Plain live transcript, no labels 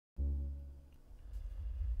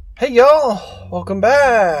Hey y'all, welcome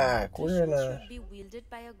back. We're in a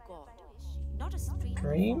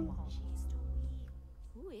dream?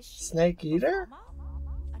 Snake eater?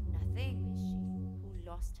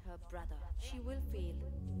 She will fail,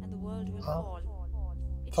 and the world will Oh, fall.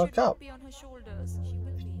 It fucked should not up. be on her shoulders. She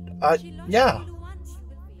will fail. She lost Yeah. Lilu once.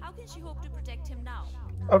 How can she hope to protect him now?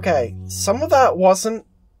 Okay, some of that wasn't,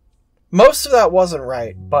 most of that wasn't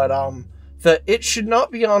right, but it should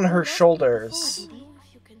not be on her shoulders If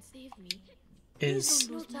you can save me. is, Please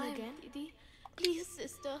don't lose me again, Didi. Please,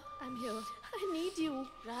 sister. I'm here. I need you.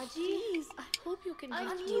 Raji, please. I hope you can reach me.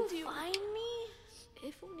 Can't you find me?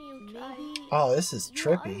 If only you try. Maybe oh, this is you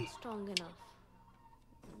trippy. aren't strong enough.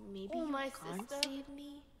 Maybe you can't save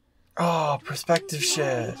me. Oh, perspective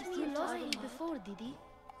shit. You lost me before, Didi.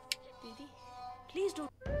 Didi, please don't.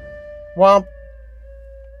 Womp.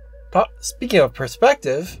 But speaking of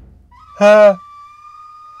perspective, huh?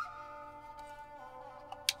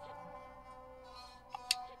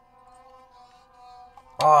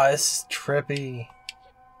 Oh, this is trippy.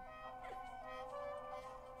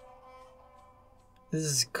 This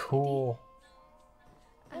is cool.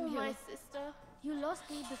 I'm here. My sister. You lost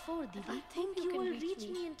me before, Didi. I think you will reach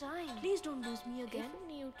me in time. Please don't lose me again. If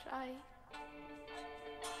only you try.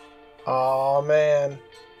 Oh man.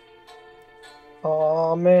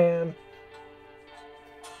 Oh man.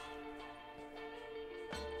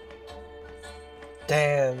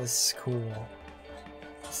 Damn, this is cool.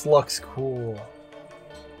 This looks cool.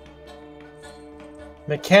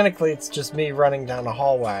 Mechanically, it's just me running down a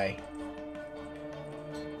hallway.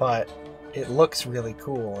 But it looks really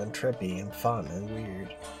cool and trippy and fun and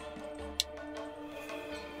weird.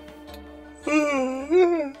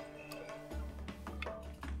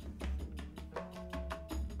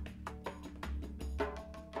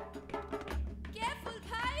 Careful,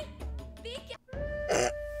 Bhai! Be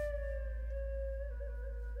careful!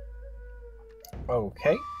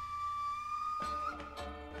 Okay.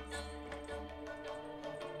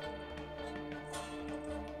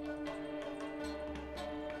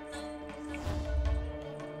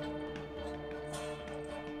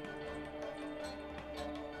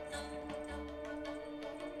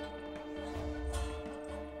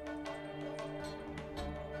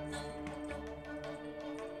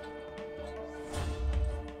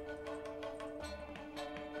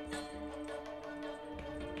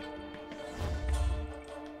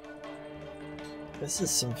 This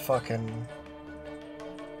is some fucking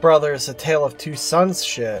Brothers, A Tale of Two Sons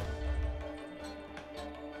shit.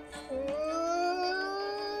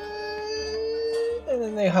 And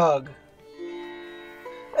then they hug.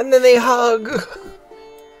 And then they hug.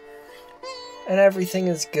 And everything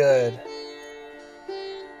is good.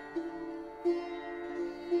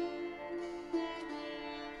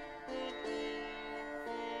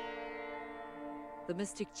 The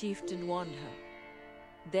mystic chieftain warned her.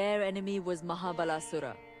 Their enemy was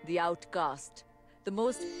Mahabalasura, the outcast, the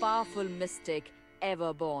most powerful mystic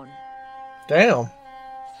ever born. Damn.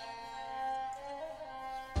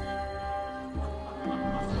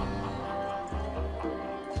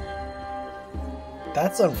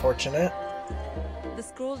 That's unfortunate. The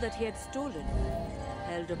scroll that he had stolen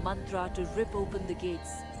held a mantra to rip open the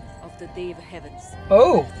gates of the Deva heavens.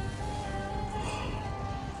 Oh.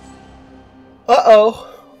 Uh-oh.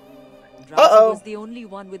 Raji was the only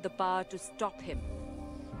one with the power to stop him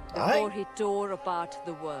before he tore apart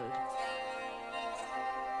the world.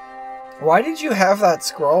 Why did you have that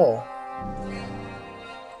scroll?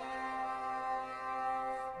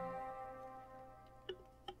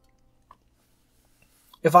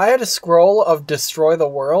 If I had a scroll of destroy the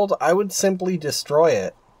world, I would simply destroy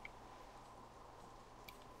it.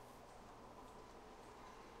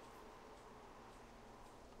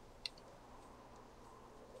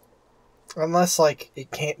 Unless, like, it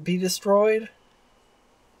can't be destroyed.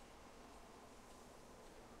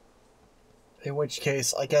 In which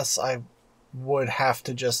case, I guess I would have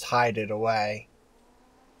to just hide it away.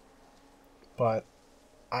 But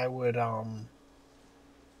I would,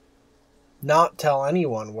 not tell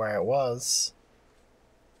anyone where it was.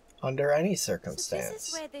 Under any circumstance. So this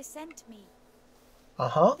is where they sent me.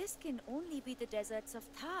 Uh-huh. This can only be the deserts of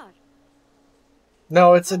Thar.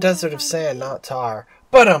 No, it's a desert of sand, not tar.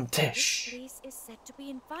 But tish. This place is said to be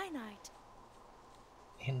infinite.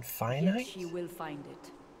 Infinite? Yet she will find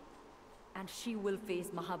it. And she will face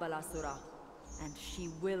Mahabalasura. And she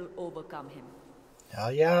will overcome him.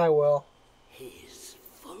 Hell yeah, I will. He's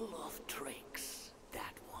full of tricks,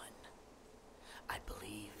 that one. I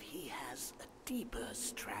believe he has a deeper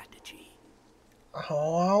strategy.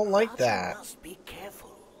 Oh, I don't like that. You must be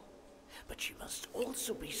careful, but you must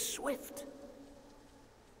also be swift.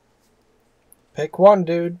 Pick one,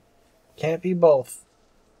 dude. Can't be both.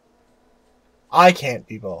 I can't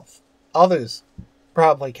be both. Others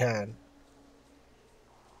probably can.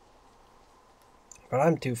 But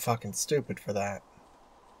I'm too fucking stupid for that.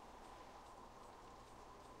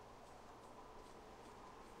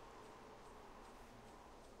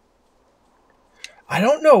 I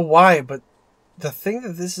don't know why, but the thing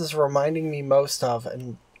that this is reminding me most of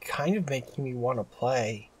and kind of making me want to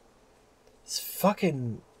play is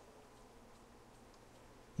fucking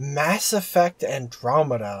Mass Effect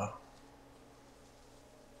Andromeda.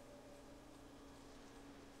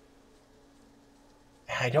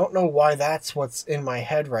 I don't know why that's what's in my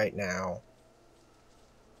head right now.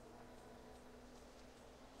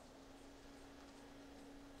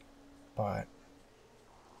 But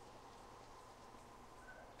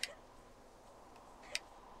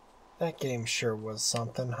that game sure was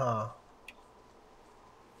something, huh?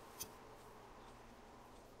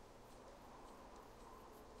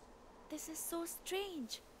 This is so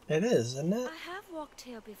strange. It is, isn't it? I have walked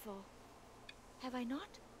here before. Have I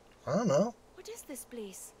not? I don't know. What is this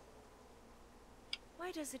place?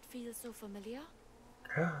 Why does it feel so familiar?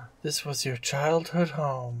 This was your childhood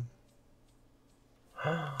home.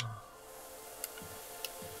 No.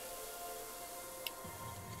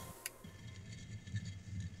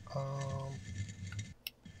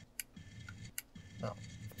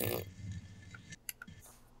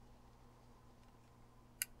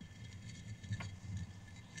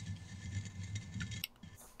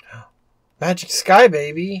 Magic Sky,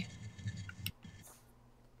 baby.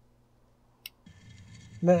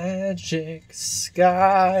 Magic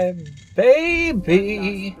Sky,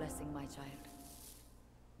 baby. One last blessing, my child,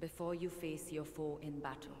 before you face your foe in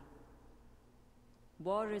battle.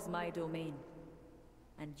 War is my domain,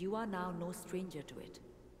 and you are now no stranger to it.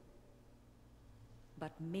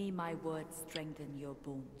 But may my words strengthen your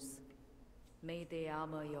bones. May they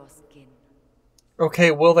armor your skin. Okay,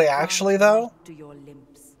 will they actually though? To your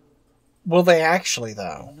limbs. Will they actually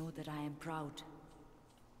though? Know that I am proud.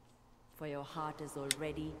 For your heart is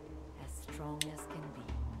already as strong as can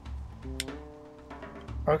be.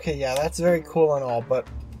 Okay, yeah, that's very cool and all, but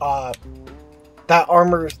that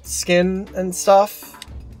armor skin and stuff.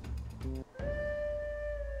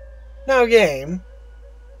 Now, game.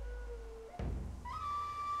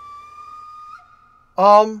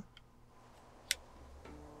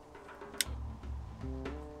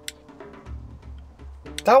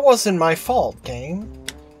 That wasn't my fault, game.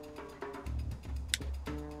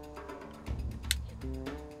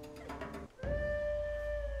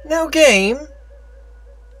 Now, game.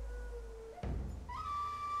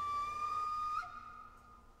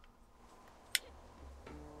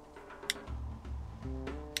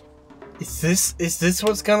 Is this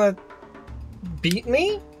what's gonna beat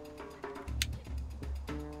me?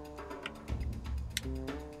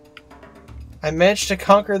 I managed to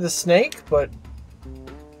conquer the snake, but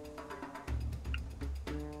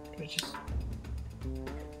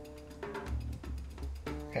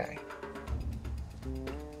okay.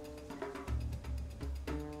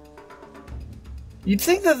 You'd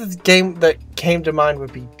think that the game that came to mind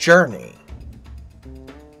would be Journey.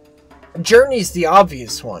 Journey's the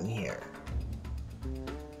obvious one here.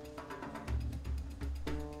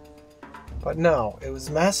 But no, it was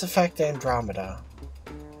Mass Effect Andromeda.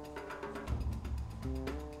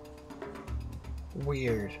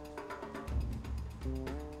 Weird.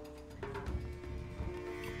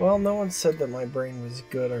 Well, no one said that my brain was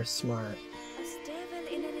good or smart. A stairwell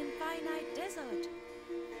in an infinite desert.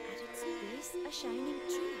 At its base, a shining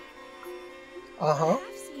tree. Uh-huh. I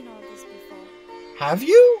have seen all this before. Have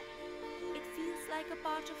you? It feels like a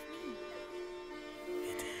part of me.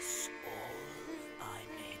 It is all I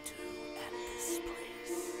may do at this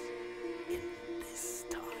place, in this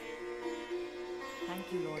time.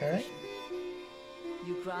 Thank you, Lord Okay. Vishnu.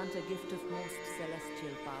 You grant a gift of most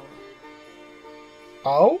celestial power.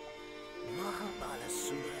 Oh?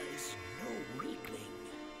 Mahabalasura is no weakling.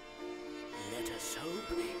 Let us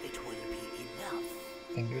hope it will be enough.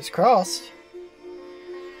 Fingers crossed.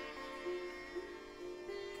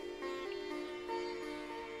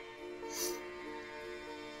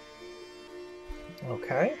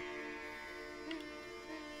 Okay.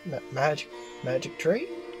 Magic tree?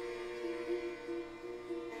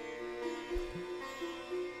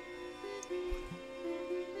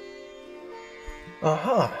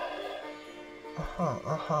 Uh-huh.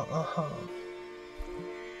 Uh-huh.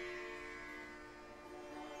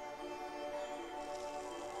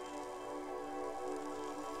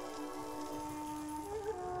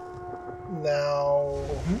 Now...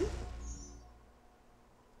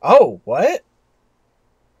 Oh, what?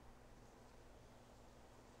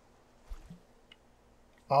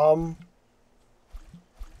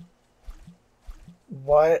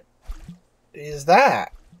 What is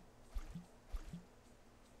that?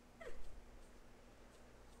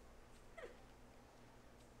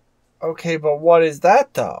 Okay, but what is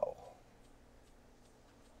that though?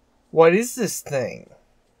 What is this thing?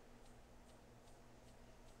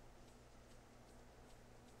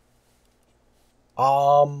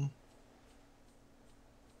 Oh.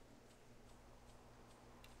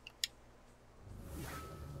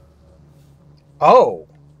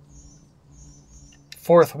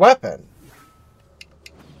 Fourth weapon.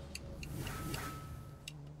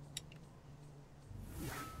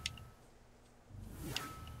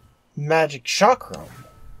 Magic chakram.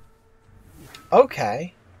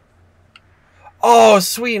 Okay. Oh,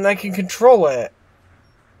 sweet, and I can control it.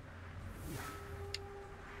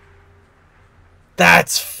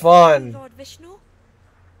 That's fun. Lord Vishnu?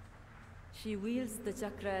 She wields the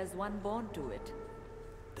chakra as one born to it.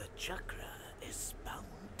 The chakra is bound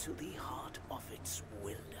to the heart of its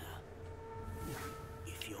wielder.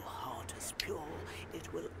 If your heart is pure,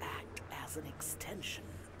 it will act as an extension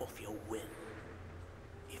of your will.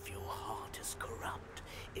 If your heart is corrupt,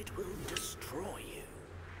 it will destroy you.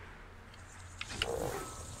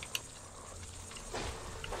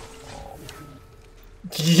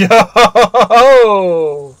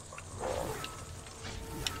 Yo!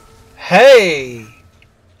 Hey!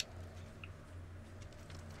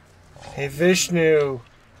 Hey Vishnu,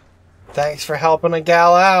 thanks for helping a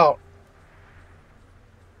gal out.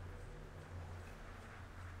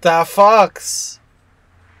 That fucks.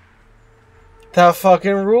 That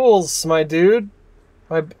fucking rules, my dude.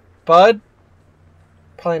 My bud?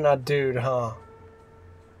 Probably not dude, huh?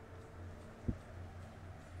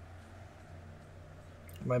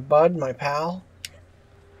 My bud, my pal.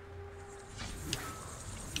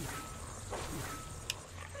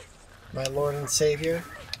 My Lord and Savior.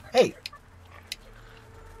 Hey.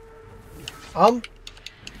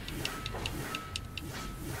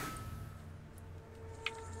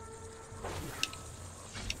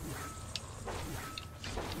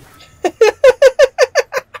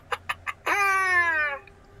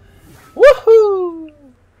 Woohoo!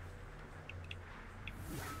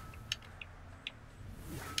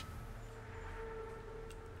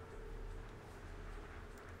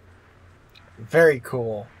 Very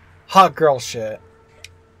cool. Hot girl shit.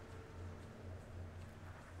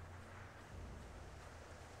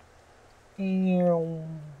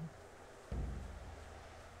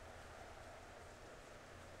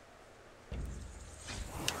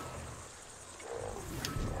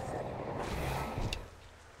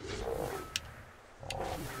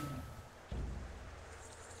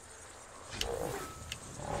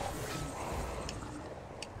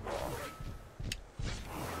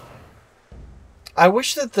 I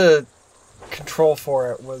wish that the control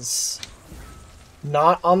for it was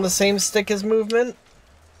not on the same stick as movement.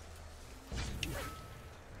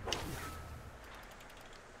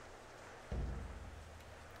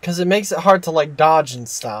 Because it makes it hard to, like, dodge and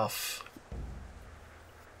stuff.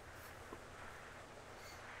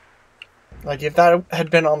 Like, if that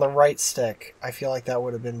had been on the right stick, I feel like that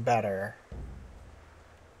would have been better.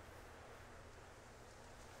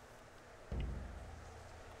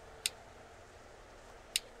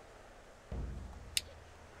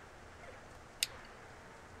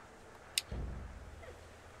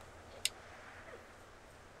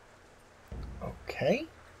 Okay.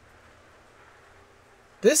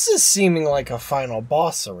 This is seeming like a final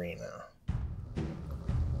boss arena.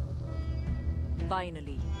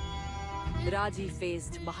 Finally, Raji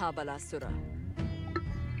faced Mahabalasura.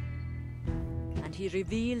 And he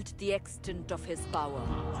revealed the extent of his power.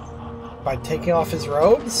 By taking off his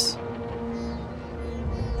robes?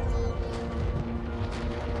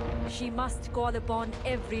 She must call upon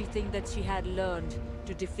everything that she had learned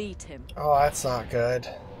to defeat him. Oh, that's not good.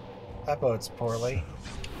 That bodes poorly.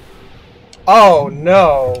 Oh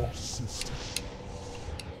no!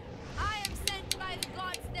 I am sent by the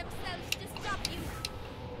gods themselves to stop you.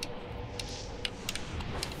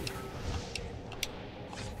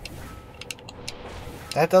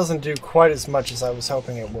 That doesn't do quite as much as I was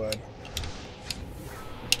hoping it would.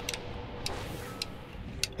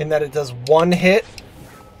 In that it does one hit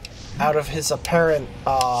out of his apparent,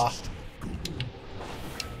 a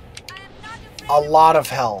lot of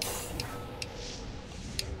health.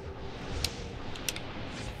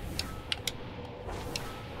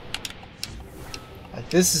 Like,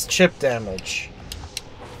 this is chip damage.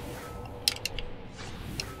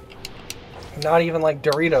 Not even like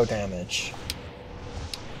Dorito damage.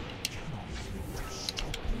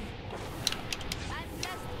 I'm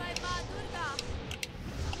blessed by Ma Durga.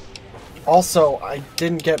 Also, I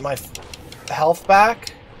didn't get my health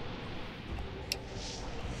back.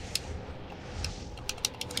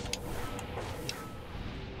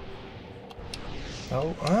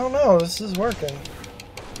 Oh, I don't know. This is working.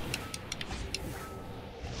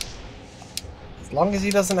 As long as he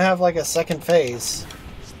doesn't have like a second phase.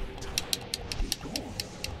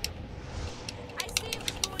 I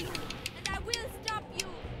saved Golu, and I will stop you.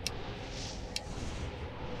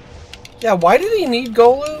 Yeah, why did he need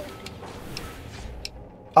Golu?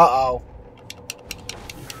 Uh-oh.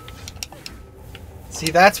 See,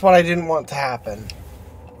 that's what I didn't want to happen.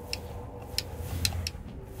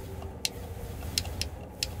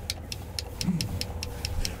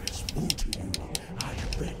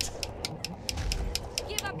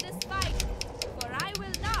 Give up this fight, for I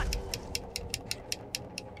will not.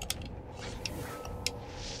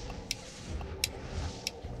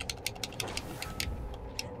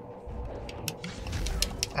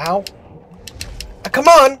 Ow. Come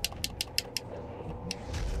on!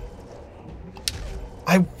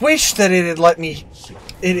 I wish that it had let me...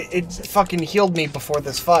 It fucking healed me before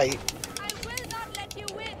this fight. I will not let you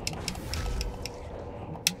win.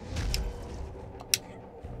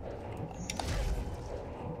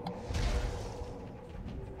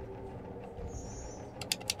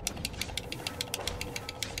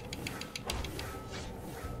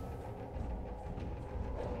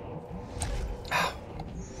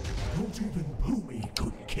 Not even Boomy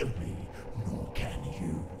could kill me, nor can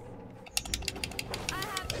you. I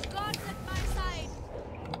have the gods at my side.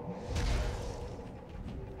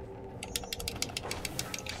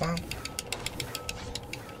 Wow.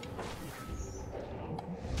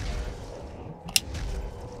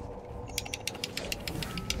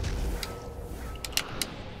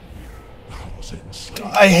 I was enslaved.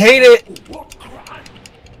 I hate it! What crime?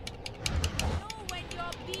 Know when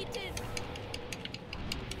you're beaten.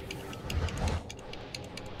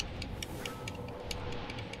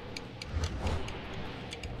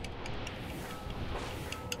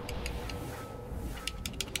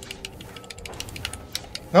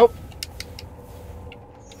 Nope.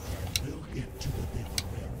 We'll get to the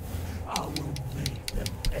Neverland. I will make them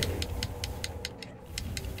pay.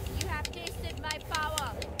 You have tasted my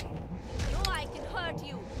power. You know I can hurt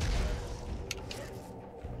you.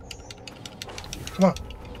 Come on.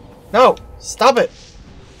 No! Stop it!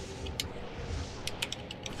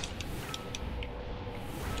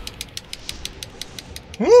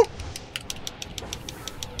 Hmm?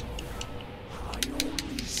 I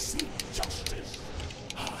only seek justice.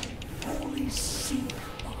 I only seek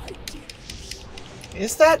my deeds.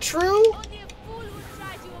 Is that true? Only a fool would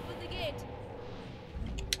try to open the gate.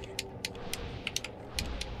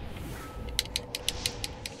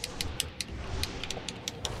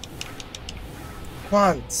 Come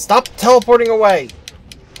on, stop teleporting away!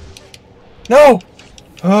 No!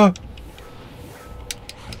 And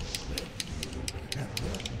then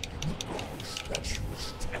the gods that you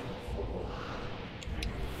stand for.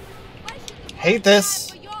 Why should the Hate gods this.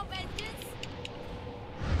 stand for your vengeance?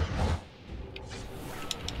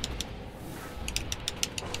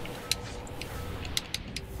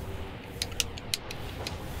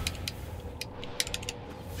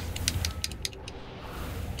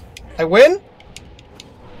 I win?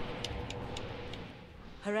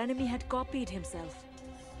 Her enemy had copied himself.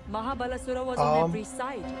 Mahabalasura was on every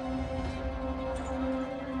side.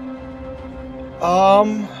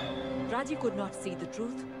 Raji could not see the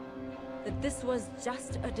truth. That this was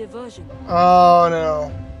just a diversion. Oh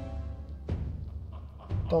no.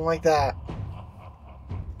 Don't like that.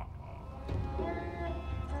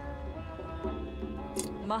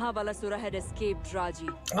 Mahabalasura had escaped Raji,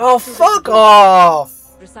 Oh, fuck off!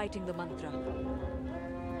 reciting the mantra.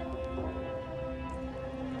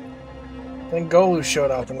 Then Golu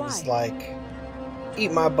showed up But and was why? like,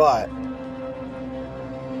 eat my butt. And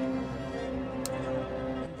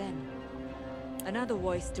then, another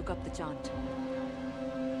voice took up the chant.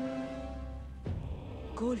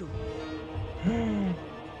 Golu.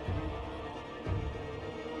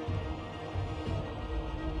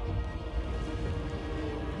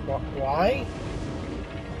 Why?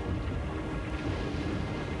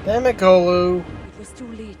 Damn it, Golu. It was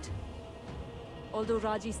too late. Although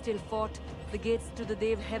Raji still fought, the gates to the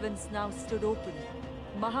Dev heavens now stood open.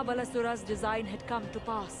 Mahabalasura's design had come to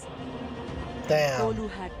pass. Damn. Golu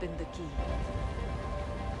had been the key.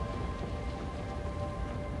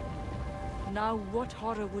 Now what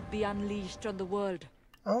horror would be unleashed on the world?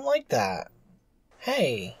 I don't like that.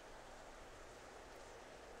 Hey.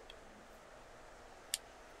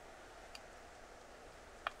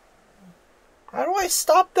 How do I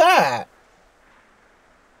stop that?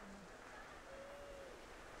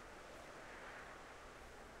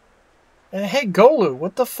 And hey, Golu,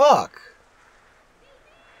 what the fuck?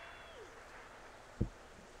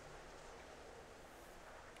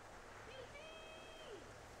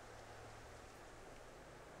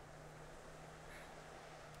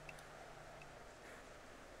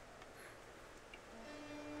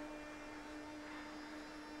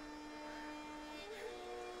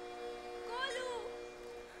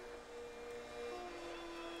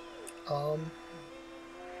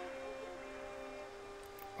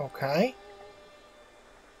 Okay.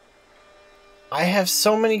 I have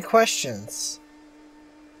so many questions.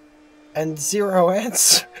 And 0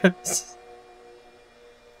 answers.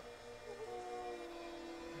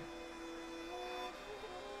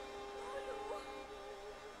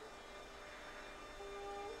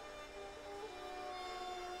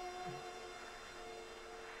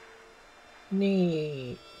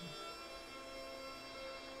 Neat.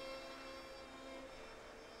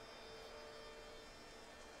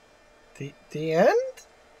 The end?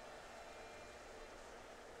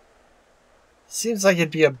 Seems like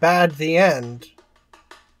it'd be a bad the end.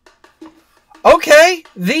 Okay,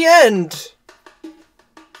 the end.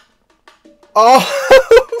 Oh.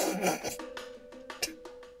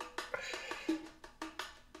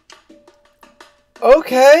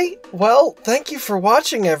 Okay, well, thank you for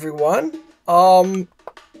watching, everyone.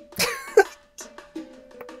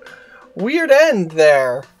 Weird end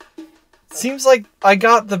there. Seems like I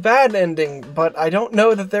got the bad ending, but I don't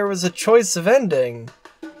know that there was a choice of ending.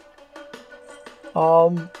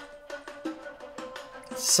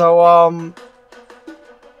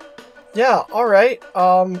 Yeah, alright.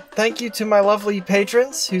 Thank you to my lovely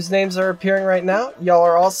patrons, whose names are appearing right now. Y'all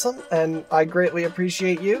are awesome, and I greatly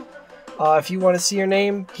appreciate you. If you want to see your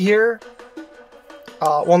name here,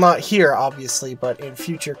 well, not here, obviously, but in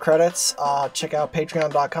future credits, check out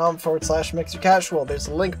patreon.com/mixercasual. There's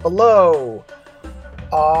a link below.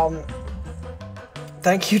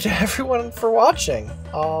 Thank you to everyone for watching.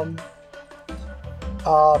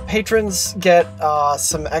 Patrons get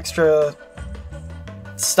some extra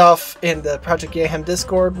stuff in the Project Yayhem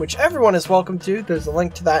Discord, which everyone is welcome to. There's a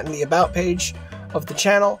link to that in the About page of the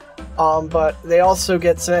channel. But they also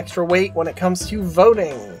get some extra weight when it comes to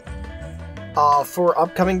voting for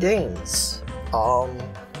upcoming games.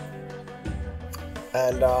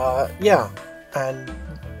 Yeah, and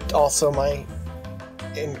also my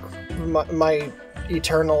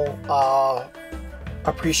eternal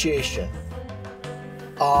appreciation.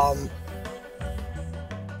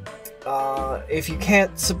 If you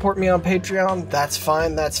can't support me on Patreon, that's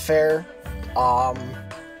fine, that's fair.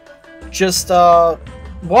 Just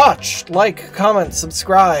watch, like, comment,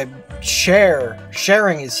 subscribe, share.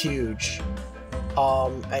 Sharing is huge.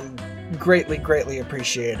 And greatly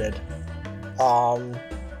appreciated.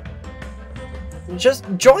 Just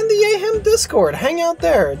join the Yayhem Discord, hang out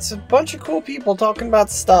there. It's a bunch of cool people talking about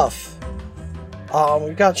stuff.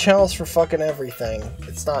 We've got channels for fucking everything.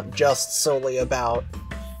 It's not just solely about,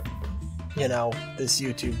 you know, this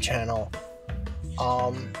YouTube channel.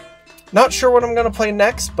 Not sure what I'm gonna play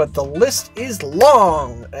next, but the list is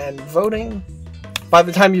long, and voting, by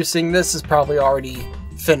the time you're seeing this, is probably already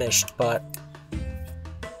finished, but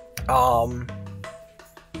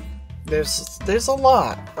there's a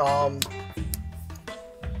lot,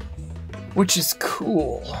 which is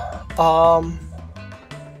cool.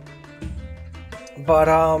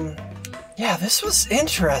 Yeah, this was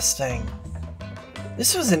interesting.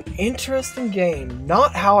 This was an interesting game.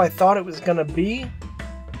 Not how I thought it was gonna be,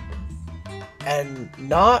 and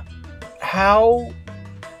not how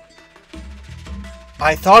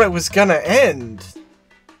I thought it was gonna end.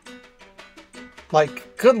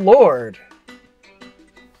 Like, good lord.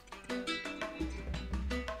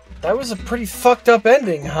 That was a pretty fucked up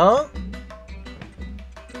ending, huh?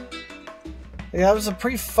 Yeah, that was a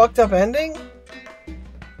pretty fucked up ending?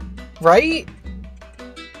 Right?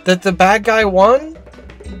 That the bad guy won?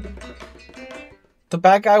 The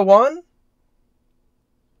bad guy won?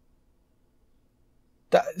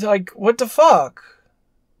 Like, what the fuck?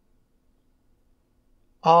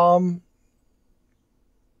 And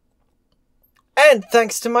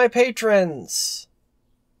thanks to my patrons,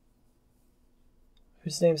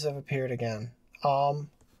 whose names have appeared again.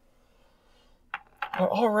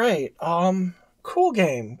 Alright, cool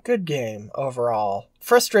game, good game, overall.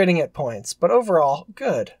 Frustrating at points, but overall,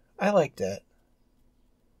 good. I liked it.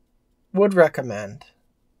 Would recommend.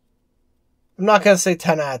 I'm not gonna say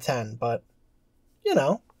 10 out of 10, but, you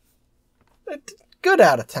know, good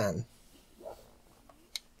out of 10.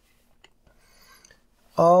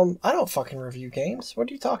 I don't fucking review games.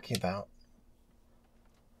 What are you talking about?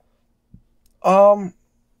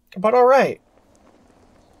 But alright.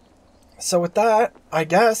 So with that, I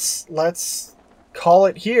guess let's call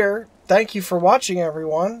it here. Thank you for watching,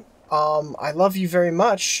 everyone. I love you very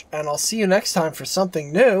much, and I'll see you next time for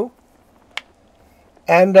something new.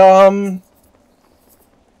 And,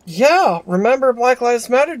 yeah, remember, Black Lives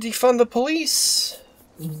Matter, defund the police.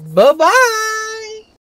 Bye-bye!